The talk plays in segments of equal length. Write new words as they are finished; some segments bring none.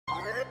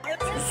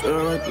What's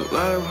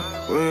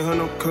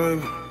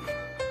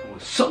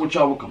up with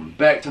y'all? Welcome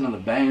back to another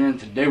banger.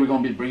 Today we're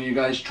going to be bringing you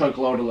guys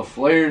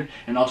TruckLoadLaflare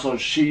and also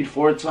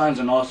Sheed4x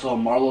and also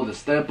Marlo the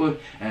Steppa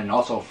and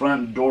also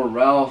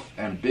FrontDoorRalph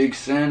and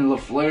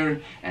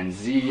BigCenLaFlare and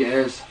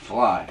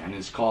Fly, and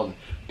it's called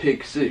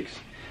Pick 6.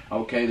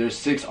 Okay, there's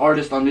 6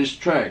 artists on this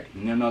track.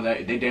 You know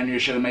that they damn near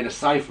should have made a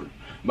cipher.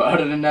 But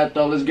other than that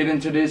though, let's get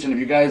into this. And if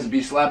you guys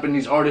be slapping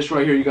these artists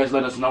right here, you guys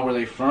let us know where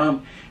they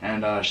from.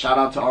 And shout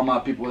out to all my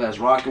people that's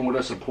rocking with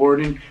us,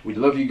 supporting. We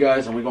love you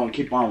guys, and we're going to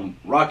keep on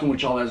rocking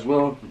with y'all as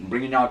well,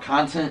 bringing y'all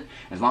content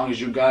as long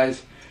as you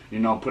guys, you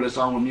know, put us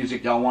on with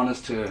music y'all want us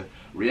to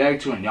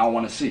react to and y'all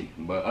want to see.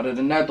 But other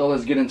than that though,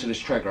 let's get into this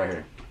track right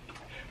here.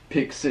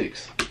 Pick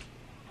 6.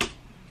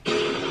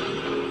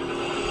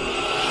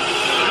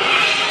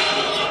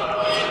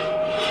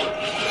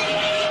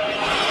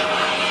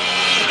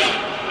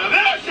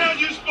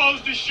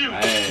 To shoot.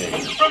 Hey.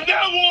 From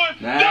now on,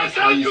 that's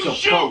how you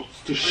supposed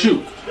to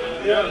shoot.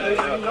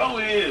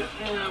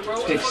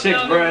 Pick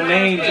 6, bro.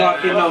 Name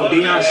dropping no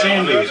Deion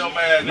Sanders,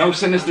 no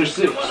Sinister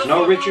 6,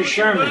 no Richard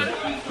Sherman,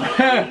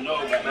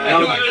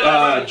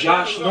 no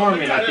Josh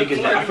Norman. I think his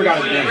name. I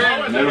forgot his name.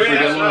 Never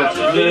forget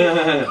loyalty.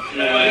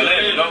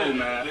 Let go,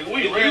 man.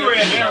 We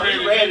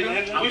ready.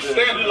 We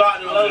stand a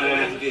lot in love.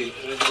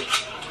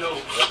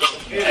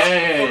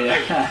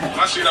 Hey.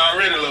 My shit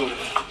already loaded.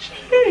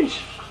 Sheesh.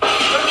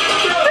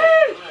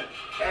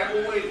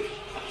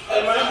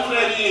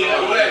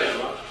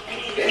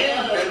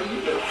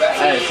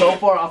 Hey, so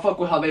far I fuck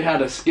with how they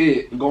had a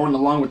skit going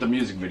along with the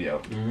music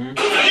video.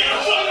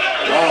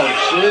 Oh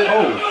shit!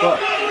 Oh fuck!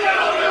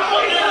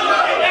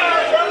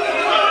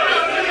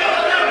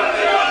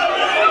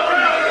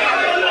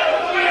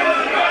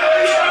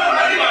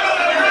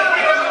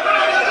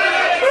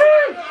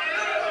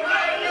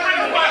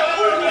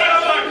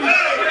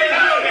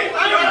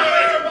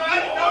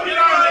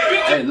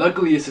 Hey,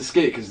 luckily it's a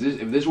skit, because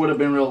if this would have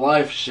been real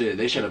life, shit,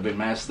 they should have been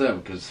messed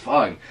up, because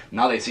fuck,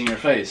 now they seen your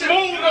face.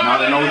 Now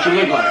they know what you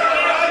look like.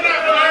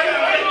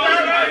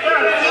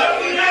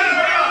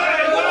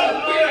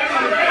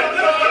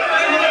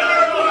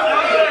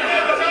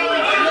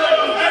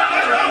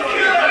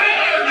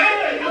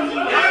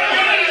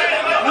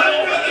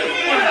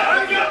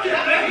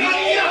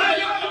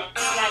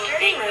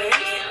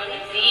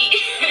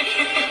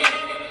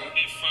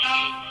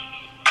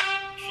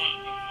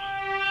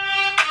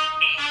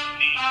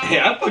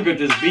 Yeah, I fuck with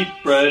this beat,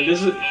 bro.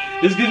 This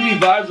gives me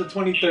vibes of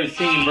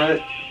 2013, bro.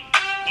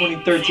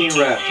 2013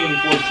 rap,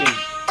 2014.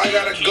 I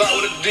got a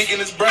Glock with a dick in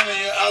his brain,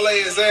 and I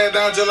lay his ass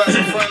down just like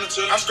some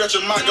furniture. I stretch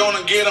a mic on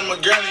and get him a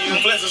gurney,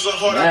 and flexing so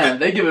hard. Man,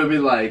 they giving me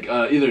like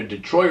either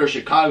Detroit or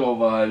Chicago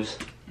vibes.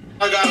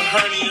 I got a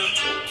hernia.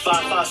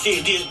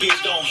 556, this bitch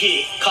don't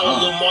hit. Call a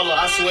little Marlo,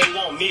 I swear he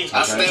won't miss.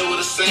 I stay with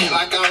a saint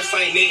like I was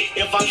Saint Nick.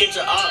 If I get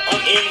your art,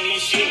 I'm in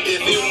this shit. If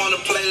you wanna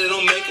play, they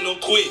don't make it no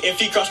quit. If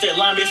he cross that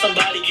line, bitch,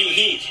 somebody get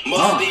hit.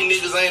 Most of these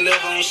niggas ain't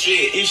never on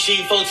shit. It's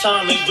Sheed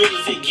 4x, as real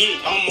as it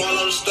get. I'm all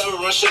on the stubber,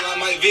 run shit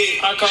like my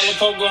vid. I call her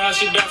Pogo, how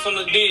she bounce on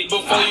the dick.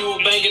 Before you were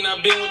banging, I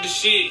been with the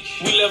shit.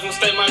 We left on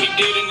state, might be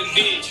dead in the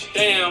ditch.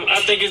 Damn, I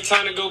think it's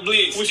time to go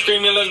blitz. We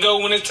screaming, let's go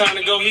when it's time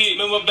to go hit.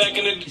 Remember back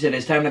in the He said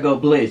it's time to go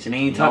blitz, and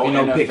he ain't talking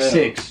no Pick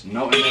 6.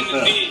 No in the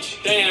NFL. ditch.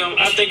 Damn,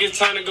 I think it's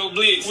time to go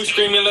blitz. We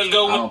screaming, let's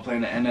go. I don't play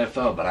in the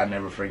NFL, but I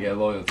never forget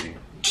loyalty.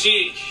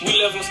 Shit,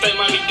 we left on state,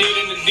 might be dead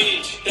in the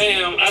ditch.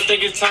 Damn, I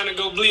think it's time to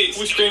go blitz.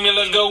 We screaming,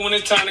 let's go when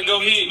it's time to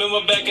go hit.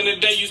 Remember back in the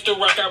day, used to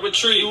rock out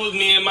retreat. It was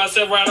me and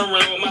myself riding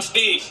around with my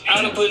sticks.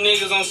 I done put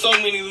niggas on so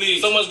many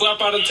leagues. So much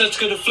guap out of touch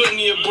could've flipped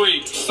me a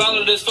brick.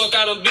 Solid as fuck,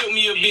 I done built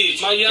me a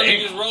bitch. My young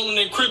niggas rolling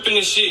and crippin'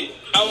 and shit.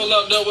 I was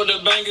locked up with the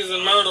bangers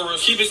and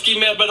murderers. Keep it ski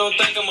mad, but don't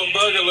think I'm a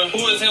burglar.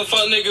 Who is him,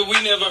 fuck nigga?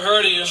 We never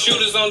heard of him.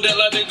 Shooters on deck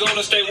like they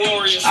Golden State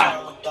Warriors.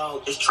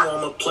 Dog, it's true,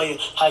 I'm a player.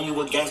 How you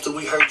a gangster?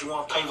 We heard you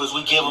on papers.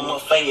 We give them a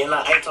fade. And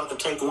I ain't talking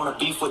tape. Wanna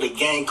beef with the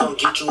gang? Come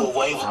get you a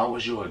waiver. How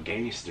was you a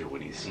gangster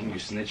when he seen you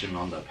snitching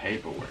on the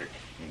paperwork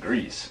in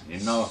Greece? You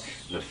know,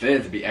 the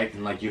feds be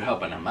acting like you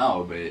helping them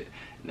out, but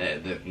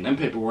them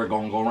paperwork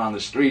gonna go around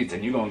the streets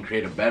and you gonna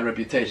create a bad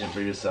reputation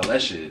for yourself.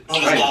 That shit.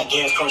 Niggas got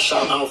gas, come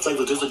shot, I don't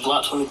flavor. There's a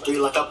Glock 23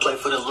 like I play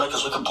for the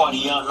Lakers. We can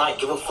party all night,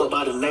 give a fuck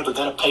about the neighbor.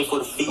 Gotta pay for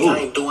the fee, I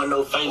ain't doing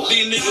no favors.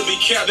 These niggas be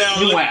capped down.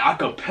 You went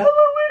acapella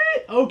with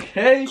it?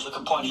 Okay. We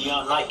can party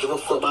all night, give a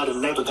fuck about the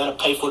neighbor. Gotta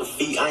pay for the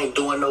fee, I ain't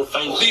doing no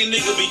favors. These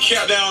niggas be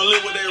capped down,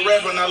 live with their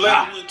rapper. And I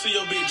let it to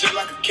your bitch just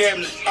like a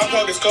cabinet. I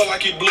pocket skull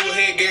like he blew a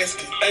head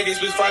gasket. Aggies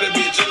bitch fight that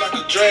bitch just like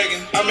a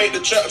dragon. I make the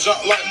trap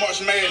jump like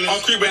March Madness. I'm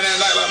creeping at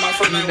night like my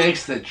first name.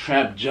 Makes the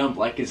trap jump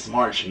like it's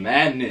March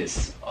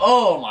Madness.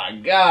 Oh my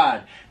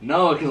god.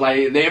 No, cause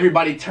like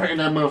everybody turning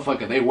that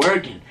motherfucker. They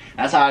working.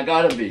 That's how I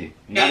gotta be.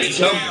 You gotta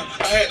jump.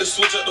 I had to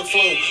switch up the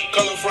flow.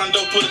 Color front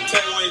door, put a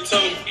tag on on your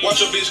toe.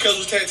 Watch your bitch cause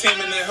we tag team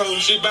in that hoe.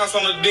 She bounce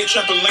on the dick,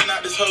 trampoline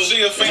out this hoe.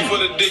 She a fiend for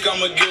the dick,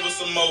 I'ma give her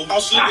some more.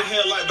 I'm slipping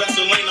hair like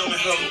Vaseline on the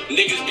hoe.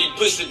 Niggas be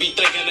pussy, be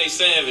thinking they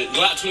savage.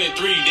 Glock 23,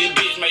 this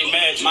bitch make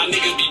match. My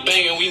niggas be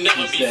banging, we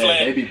never be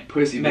flat. They be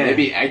pussy, man. They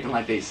be acting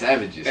like they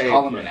savages. Hey,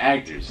 Call them an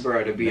actors.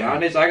 Bro, to be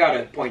honest, I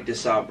gotta point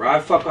this out, bro. I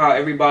fuck how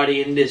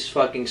everybody in this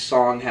fucking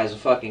song has a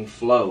fucking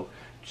flow.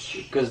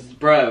 Cause,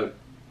 bro,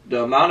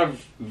 the amount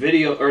of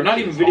video, or not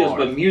even videos,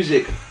 but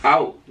music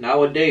out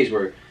nowadays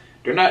where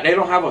they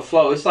don't have a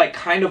flow. It's like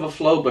kind of a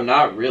flow, but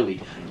not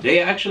really. They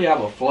actually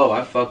have a flow.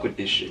 I fuck with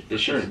this shit.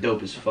 This shit is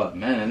dope as fuck.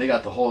 Man, and they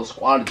got the whole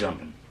squad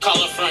jumping. Call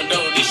her front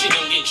door, this shit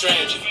gon' get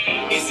tragic.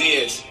 It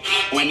is.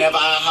 Whenever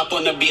I hop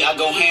on the beat, I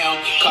go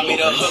ham. Call me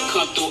the hook,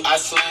 come through, I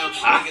slam.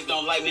 Niggas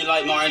don't like me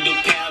like Martin do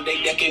pound.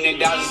 They decking their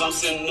dollars, I'm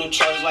sending them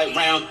charges like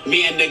round.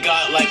 Me and the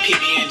God like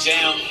PB and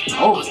Jam.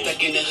 I'm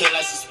stuck in the hood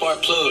like some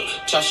spark plug.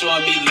 Try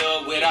showing me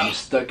love without. I'm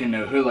stuck in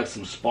the hood like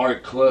some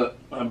spark plug.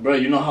 Bro,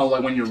 you know how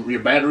like when your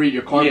battery,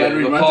 your car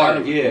battery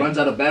runs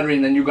out of battery,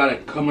 and then you gotta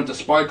come with the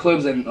spark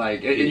plugs and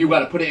like you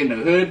gotta put it in the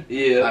hood.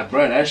 Yeah. Like,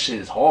 bro, that shit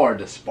is hard.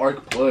 The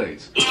spark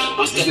plugs.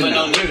 I'm stepping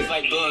on niggas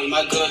like bugs.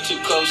 My girl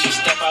too cold, she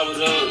step out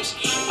with us.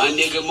 My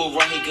nigga move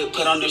right, he could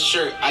put on the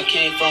shirt. I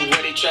came from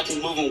where they trapping,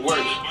 moving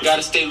work.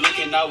 Gotta stay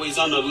looking, always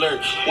on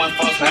alert. One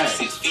false move,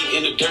 6 feet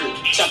in the dirt.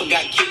 Chopper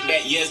got kicked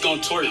back, yeah, it's gon'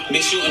 twerk.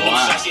 Been shooting them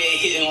shots, yeah,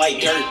 hitting like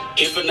dirt.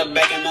 Hit from the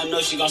back and I know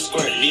she gon'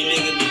 squirt. These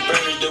niggas be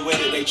birds the way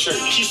that they chirp.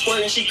 She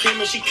squirting, she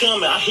creaming, she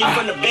coming. I hit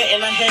from the back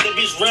and I had that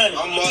bitch running.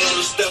 I'm all on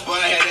the step,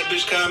 I had that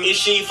bitch coming.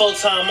 It's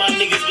Sheed4x, my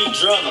niggas be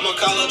drumming. I'ma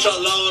call her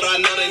TruckLoad, I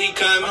know that he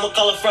coming. I'ma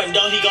call her front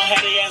door, he gon'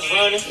 have their ass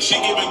running. She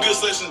giving good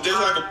sessions just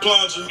like a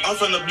plunger. I'm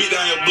finna beat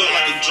down your blood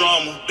like a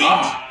drama.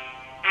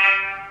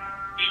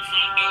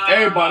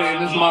 Everybody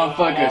in this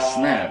motherfucker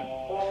snap.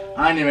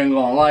 I ain't even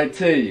gonna lie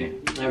to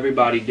you.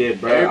 Everybody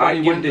did, bro.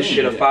 I give this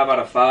shit a 5 out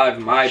of 5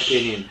 in my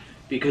opinion.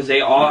 Because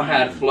they all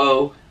had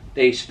flow.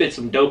 They spit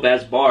some dope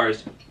ass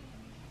bars.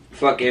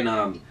 Fucking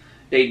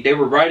they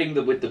were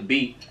writing with the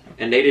beat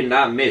and they did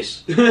not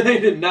miss. They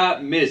did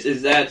not miss.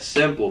 It's that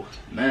simple.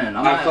 Man,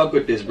 I fuck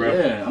with this, bro.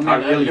 Yeah, I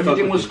mean, really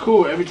everything was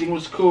cool. Everything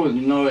was cool.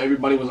 You know,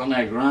 everybody was on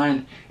that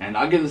grind, and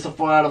I give this a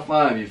 4 out of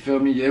 5. You feel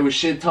me? They was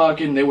shit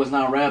talking. They was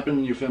not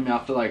rapping. You feel me?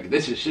 I feel like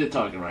this is shit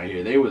talking right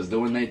here. They was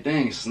doing their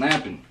thing,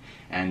 snapping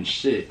and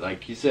shit.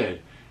 Like he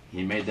said,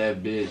 he made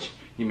that bitch.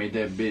 He made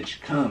that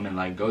bitch come, and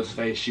like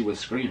Ghostface, she was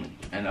screaming.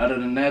 And other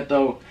than that,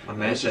 though, my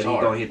man said he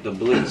gonna hit the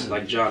blitz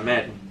like John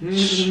Madden.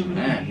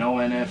 Man, no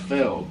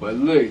NFL. But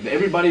look,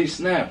 everybody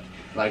snapped.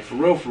 Like, for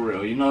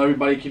real. You know,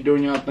 everybody keep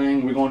doing your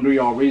thing. We're gonna do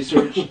y'all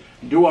research.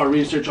 Do our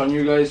research on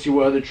you guys. See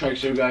what other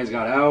tracks you guys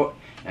got out.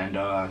 And,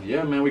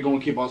 yeah, man, we're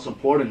gonna keep on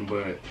supporting.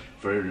 But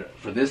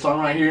for this song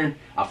right here,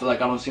 I feel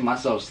like I don't see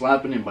myself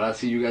slapping it. But I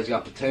see you guys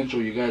got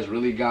potential. You guys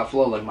really got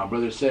flow. Like my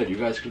brother said, you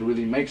guys could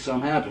really make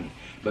something happen.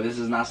 But this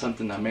is not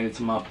something that made it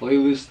to my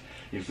playlist.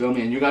 You feel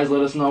me? And you guys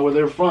let us know where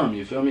they're from.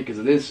 You feel me?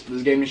 Because this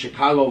gave me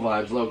Chicago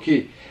vibes, low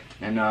key.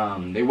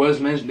 And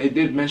they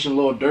did mention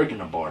Lil Durk in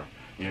the bar.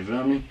 You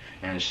feel me?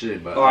 And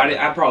shit. But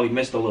I probably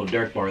missed a Lil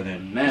Durk bar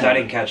then. Man, I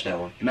didn't catch that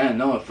one. Man,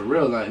 no, for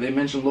real. Like, they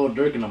mentioned Lil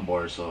Durk in the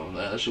bar, so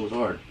that shit was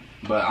hard.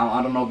 But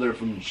I don't know if they're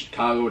from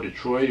Chicago or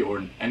Detroit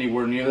or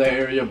anywhere near that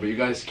area. But you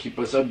guys keep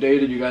us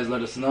updated. You guys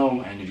let us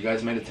know. And if you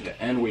guys made it to the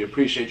end, we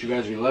appreciate you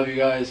guys. We love you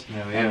guys.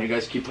 Yeah. And you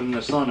guys keep putting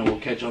us on. And we'll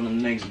catch you on the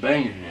next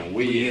banger. And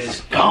we is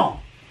gone.